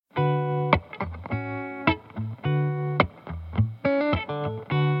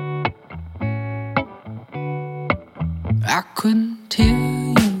couldn't hear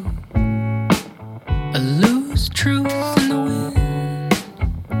you. I lose truth in the wind.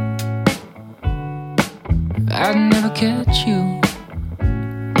 I'd never catch you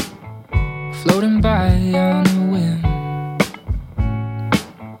floating by on the wind.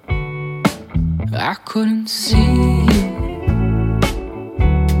 I couldn't see you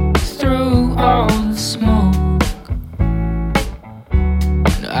through all the smoke.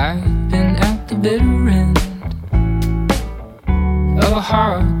 And I've been at the bitter end of a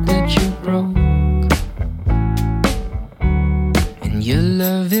heart that you broke. And your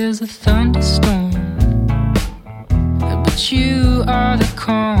love is a thunderstorm, but you are the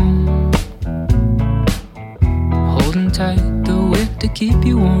calm, holding tight the wick to keep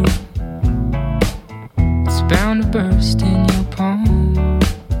you warm. It's bound to burst in your palm.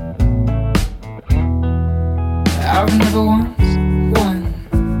 I've never once won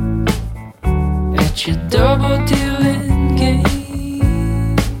at your double dealing games.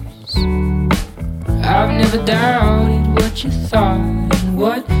 I've never doubted what you thought and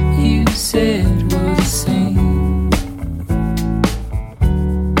what you said were the same.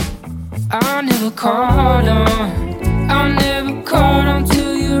 I never caught on, I'll never caught on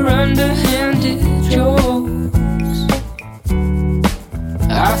to your underhanded jokes.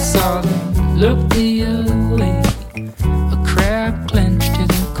 I saw them look the other way, a crab clenched to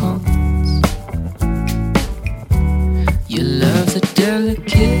their coats. Your love's a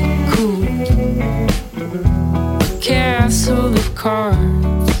delicate cool, a castle of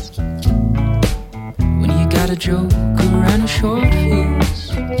cards. When you got a joke around a short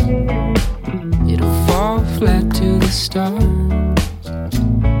fuse, it'll fall flat to the stars.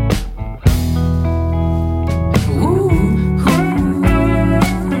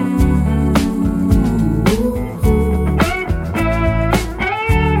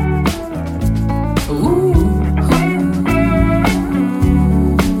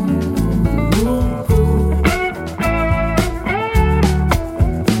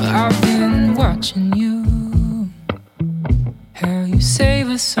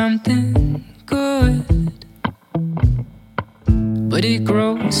 Something good, but it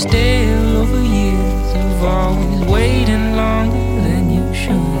grows stale over years of always waiting longer than you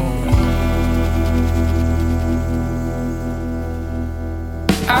should.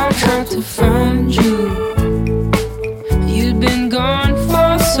 I tried to find you, you'd been gone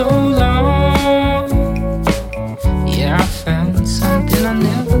for so long. Yeah, I found something I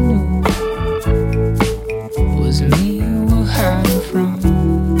never knew was me you were hiding from.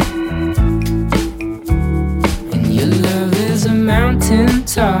 Mountain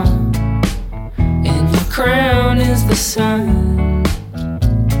top, and your crown is the sun,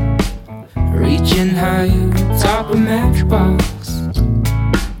 reaching higher, top of Matchbox.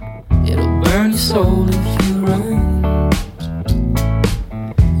 It'll burn your soul if you run.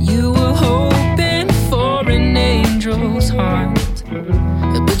 You were hoping for an angel's heart,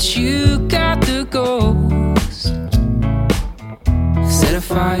 but you got the ghost. Set a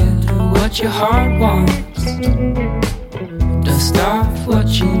fire to what your heart wants. Dust off what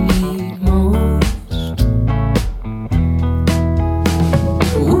you need.